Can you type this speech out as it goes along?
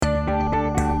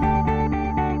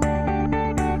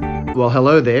Well,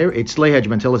 hello there. It's Lee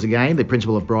Hadjimantelis again, the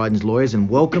principal of Bryden's Lawyers, and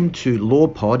welcome to Law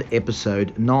Pod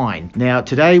episode 9. Now,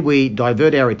 today we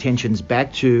divert our attentions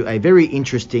back to a very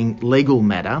interesting legal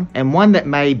matter, and one that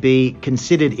may be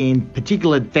considered in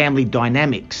particular family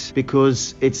dynamics,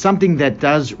 because it's something that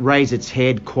does raise its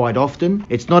head quite often.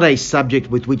 It's not a subject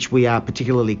with which we are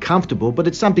particularly comfortable, but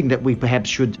it's something that we perhaps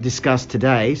should discuss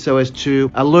today so as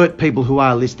to alert people who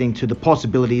are listening to the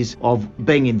possibilities of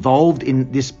being involved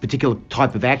in this particular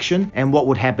type of action and what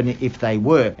would happen if they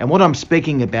were. And what I'm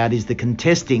speaking about is the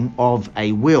contesting of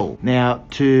a will. Now,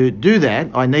 to do that,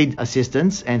 I need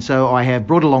assistance, and so I have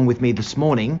brought along with me this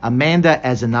morning Amanda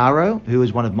Azzanaro, who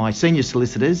is one of my senior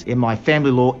solicitors in my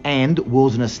Family Law and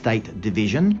Wills and Estate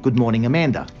Division. Good morning,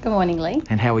 Amanda. Good morning, Lee.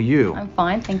 And how are you? I'm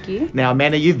fine, thank you. Now,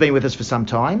 Amanda, you've been with us for some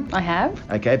time. I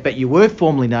have. Okay, but you were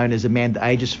formerly known as Amanda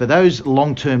Aegis. For those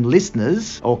long-term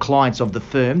listeners or clients of the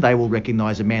firm, they will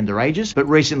recognise Amanda Aegis, but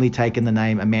recently taken the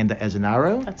name Amanda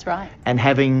Azzanaro. That's right. And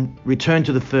having returned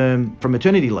to the firm from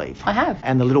maternity leave. I have.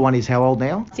 And the little one is how old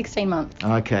now? 16 months.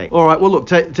 Okay. All right. Well, look,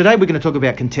 today we're going to talk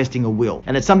about contesting a will.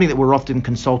 And it's something that we're often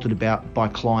consulted about by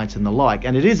clients and the like.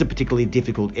 And it is a particularly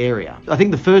difficult area. I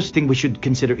think the first thing we should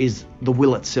consider is the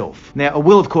will itself. Now, a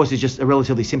will, of course, is just a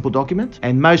relatively simple document.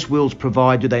 And most wills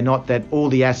provide, do they not, that all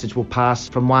the assets will pass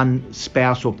from one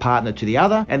spouse or partner to the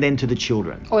other and then to the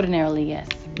children. Ordinarily, yes.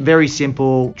 Very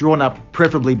simple, drawn up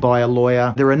preferably by a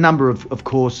lawyer. There are a number of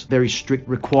course, very strict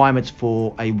requirements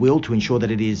for a will to ensure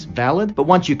that it is valid. But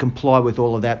once you comply with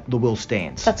all of that, the will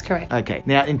stands. That's correct. Okay.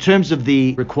 Now, in terms of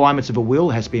the requirements of a will,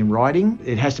 it has to be in writing.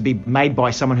 It has to be made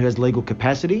by someone who has legal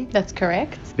capacity. That's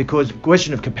correct. Because the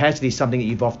question of capacity is something that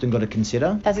you've often got to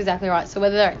consider. That's exactly right. So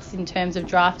whether it's in terms of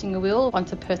drafting a will,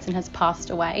 once a person has passed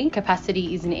away,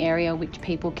 capacity is an area which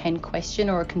people can question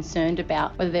or are concerned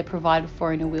about whether they're provided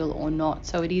for in a will or not.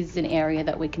 So it is an area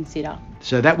that we consider.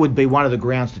 So that would be one of the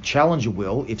grounds to challenge a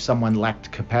will if someone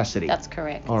lacked capacity. That's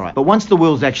correct. All right. But once the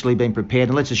will's actually been prepared,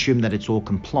 and let's assume that it's all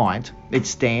compliant, it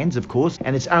stands, of course,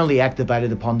 and it's only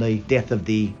activated upon the death of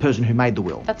the person who made the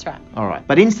will. That's right. All right.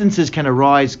 But instances can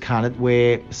arise, can't it,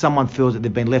 where someone feels that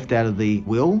they've been left out of the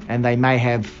will and they may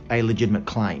have a legitimate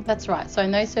claim. That's right. So in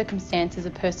those circumstances,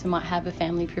 a person might have a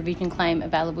family provision claim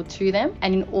available to them.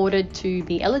 And in order to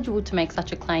be eligible to make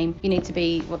such a claim, you need to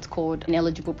be what's called an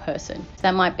eligible person. So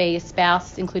that might be a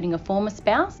spouse, including a former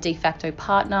spouse, de facto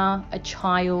partner, a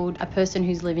child, a person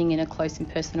who's living in a close and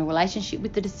personal relationship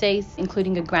with the deceased,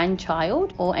 including a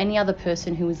grandchild, or any other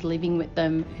person who is living with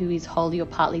them who is wholly or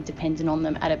partly dependent on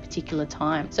them at a particular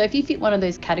time. So if you fit one of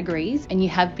those categories and you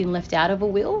have been left out of a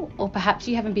will, or perhaps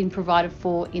you haven't been provided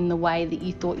for in the way that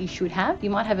you thought you should have, you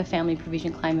might have a family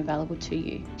provision claim available to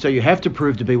you. So you have to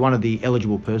prove to be one of the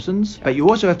eligible persons, but you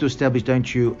also have to establish,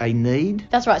 don't you, a need?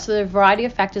 That's right. So there are a variety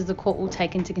of factors the court will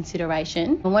take into consideration.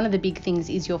 And one of the big things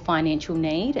is your financial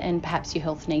need and perhaps your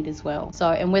health need as well.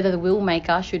 So, and whether the will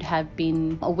maker should have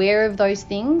been aware of those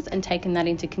things and taken that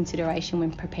into consideration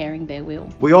when preparing their will.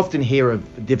 We often hear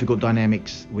of difficult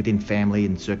dynamics within family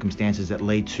and circumstances that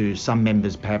lead to some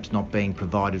members perhaps not being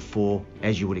provided for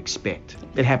as you would expect.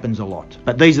 It happens a lot.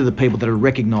 But these are the people that are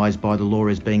recognised by the law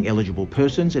as being eligible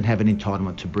persons and have an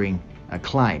entitlement to bring a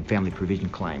claim, family provision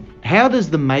claim. How does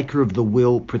the maker of the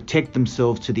will protect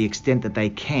themselves to the extent that they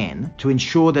can to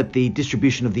ensure that the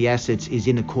distribution of the assets is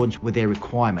in accordance with their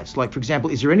requirements? Like, for example,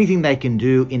 is there anything they can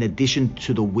do in addition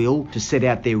to the will to set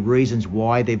out their reasons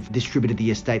why they've distributed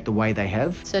the estate the way they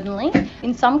have? Certainly.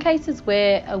 In some cases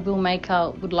where a will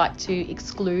maker would like to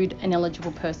exclude an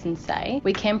eligible person, say,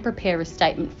 we can prepare a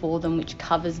statement for them which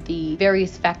covers the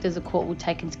various factors a court will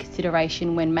take into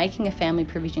consideration when making a family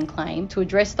provision claim to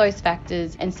address those factors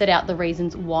and set out the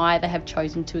reasons why they have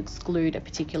chosen to exclude a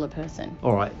particular person.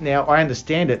 All right. Now, I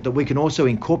understand it that we can also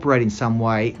incorporate in some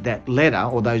way that letter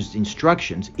or those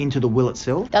instructions into the will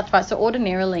itself. That's right. So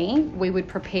ordinarily, we would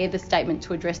prepare the statement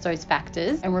to address those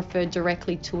factors and refer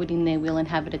directly to it in their will and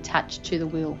have it attached to the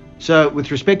will. So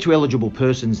with respect to eligible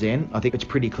persons then, I think it's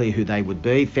pretty clear who they would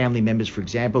be. Family members, for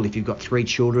example, if you've got 3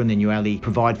 children and you only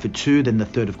provide for 2, then the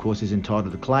third, of course, is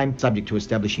entitled to claim, subject to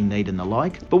establishing need and the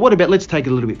like. But what about, let's take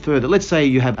it a little bit further. Let's say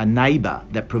you have a neighbour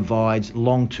that provides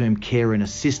long-term care and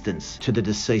assistance to the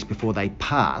deceased before they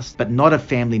pass, but not a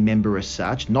family member as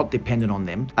such, not dependent on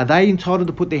them. Are they entitled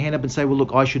to put their hand up and say, well,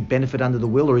 look, I should benefit under the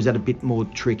will, or is that a bit more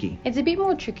tricky? It's a bit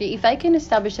more tricky. If they can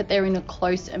establish that they're in a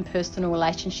close and personal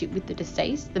relationship with the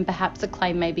deceased, then perhaps a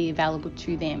claim may be available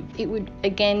to them. It would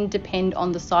again depend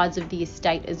on the size of the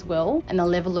estate as well and the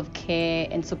level of care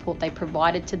and support they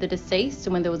provided to the deceased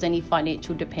and when there was any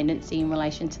financial dependency in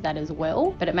relation to that as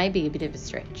well. But it may be be a bit of a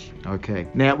stretch. Okay.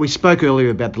 Now, we spoke earlier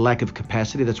about the lack of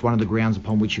capacity. That's one of the grounds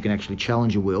upon which you can actually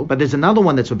challenge a will. But there's another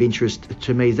one that's of interest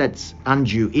to me, that's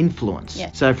undue influence.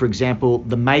 Yeah. So, for example,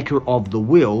 the maker of the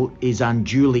will is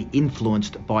unduly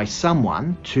influenced by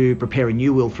someone to prepare a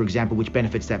new will, for example, which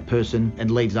benefits that person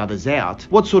and leaves others out.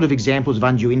 What sort of examples of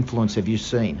undue influence have you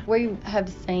seen? We have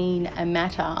seen a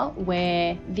matter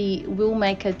where the will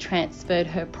maker transferred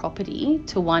her property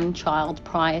to one child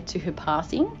prior to her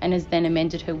passing and has then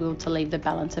amended her will to leave the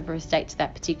balance of her estate to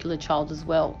that particular child as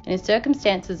well. And in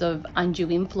circumstances of undue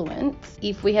influence,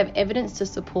 if we have evidence to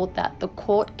support that, the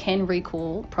court can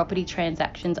recall property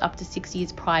transactions up to 6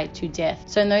 years prior to death.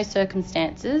 So in those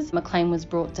circumstances, a claim was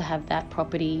brought to have that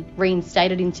property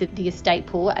reinstated into the estate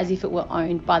pool as if it were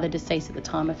owned by the deceased at the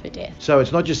time of her death. So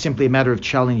it's not just simply a matter of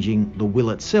challenging the will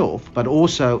itself, but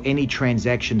also any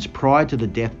transactions prior to the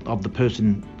death of the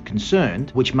person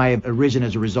concerned, which may have arisen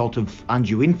as a result of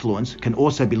undue influence, can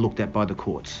also be looked at by the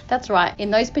courts. That's right. In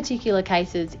those particular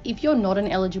cases, if you're not an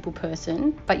eligible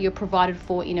person, but you're provided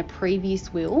for in a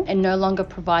previous will and no longer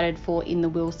provided for in the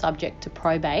will subject to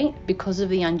probate because of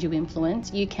the undue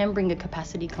influence, you can bring a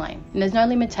capacity claim. And there's no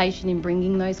limitation in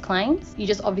bringing those claims. You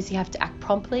just obviously have to act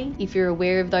promptly if you're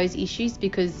aware of those issues,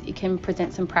 because it can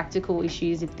present some practical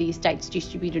issues if the estate's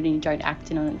distributed and you don't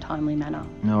act in a timely manner.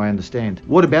 No, I understand.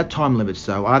 What about time limits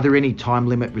though? Are there any time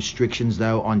limit restrictions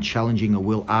though on challenging a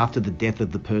will after the death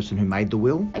of the person who made the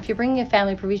will? If you're bringing a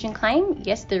family provision claim,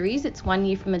 yes, there is. It's 1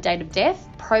 year from the date of death.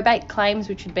 Probate claims,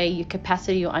 which would be your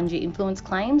capacity or undue influence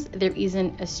claims, there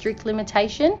isn't a strict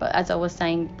limitation. But as I was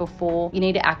saying before, you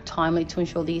need to act timely to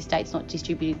ensure the estate's not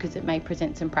distributed because it may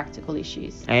present some practical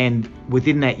issues. And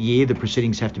within that year, the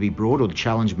proceedings have to be brought or the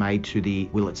challenge made to the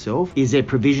will itself. Is there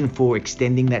provision for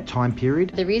extending that time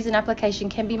period? There is. An application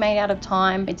can be made out of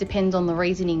time. It depends on the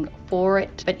reasoning for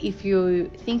it. But if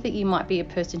you think that you might be a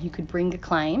person who could bring a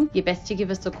claim, you're best to give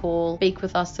us a call, speak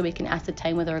with us so we can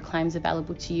ascertain whether a claim is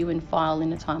available to you and file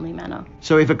in a timely manner.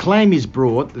 So if a claim is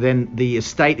brought, then the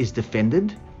estate is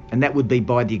defended, and that would be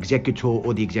by the executor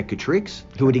or the executrix,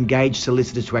 who would engage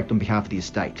solicitors to act on behalf of the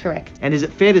estate. Correct. And is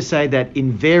it fair to say that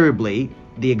invariably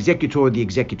the executor or the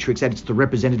executrix, that it's the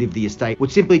representative of the estate,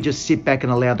 would simply just sit back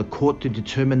and allow the court to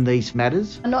determine these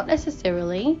matters? Not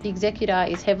necessarily. The executor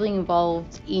is heavily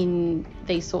involved in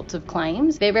these sorts of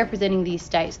claims. They're representing the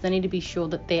estate, so they need to be sure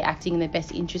that they're acting in the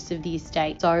best interest of the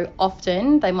estate. So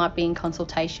often they might be in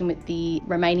consultation with the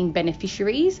remaining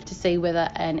beneficiaries to see whether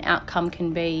an outcome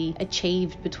can be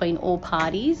achieved between all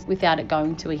parties without it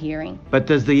going to a hearing. But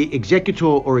does the executor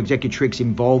or executrix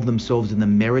involve themselves in the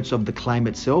merits of the claim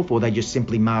itself, or they just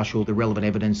simply marshal the relevant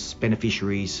evidence,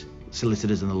 beneficiaries,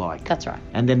 solicitors and the like? That's right.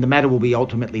 And then the matter will be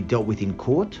ultimately dealt with in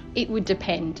court? It would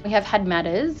depend. We have had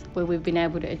matters where we've been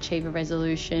able to achieve a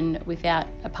resolution without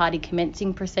a party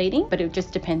commencing proceeding, but it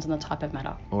just depends on the type of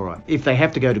matter. All right. If they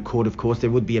have to go to court, of course, there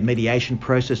would be a mediation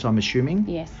process, I'm assuming?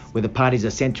 Yes. Where the parties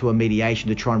are sent to a mediation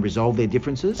to try and resolve their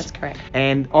differences? That's correct.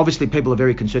 And obviously people are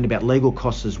very concerned about legal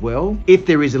costs as well. If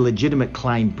there is a legitimate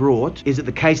claim brought, is it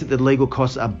the case that the legal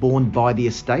costs are borne by the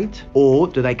estate, or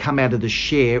do they come out of the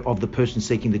share of the person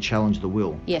seeking to challenge the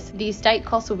will? Yes, the estate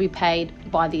costs will be paid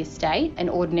by the estate,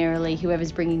 and ordinarily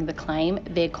whoever's bringing the claim,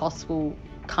 their costs will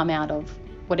come out of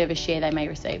whatever share they may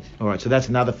receive. All right, so that's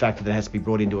another factor that has to be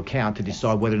brought into account to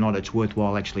decide whether or not it's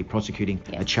worthwhile actually prosecuting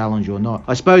a challenge or not.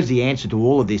 I suppose the answer to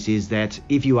all of this is that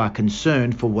if you are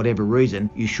concerned for whatever reason,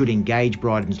 you should engage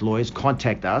Bryden's lawyers,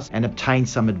 contact us and obtain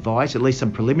some advice, at least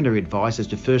some preliminary advice as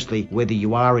to firstly whether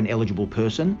you are an eligible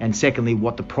person, and secondly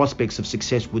what the prospects of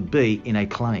success would be in a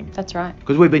claim. That's right.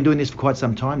 Because we've been doing this for quite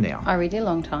some time now. A really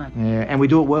long time. Yeah, and we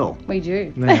do it well. We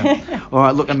do. Yeah. All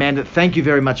right, look, Amanda, thank you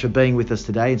very much for being with us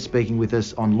today and speaking with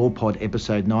us on Law Pod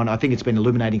episode 9. I think it's been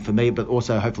illuminating for me, but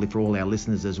also hopefully for all our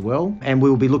listeners as well. And we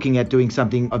will be looking at doing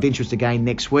something of interest again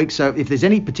next week. So if there's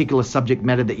any particular subject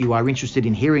matter that you are interested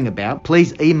in hearing about,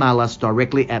 please email us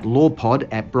directly at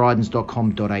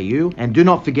lawpod@brydens.com.au. And do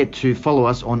not forget to follow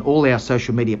us on all our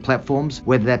social media platforms,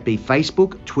 whether that be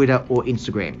Facebook, Twitter or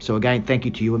Instagram. So again, thank you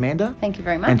to you, Amanda. Thank you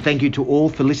very much. And thank you to all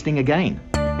for listening again.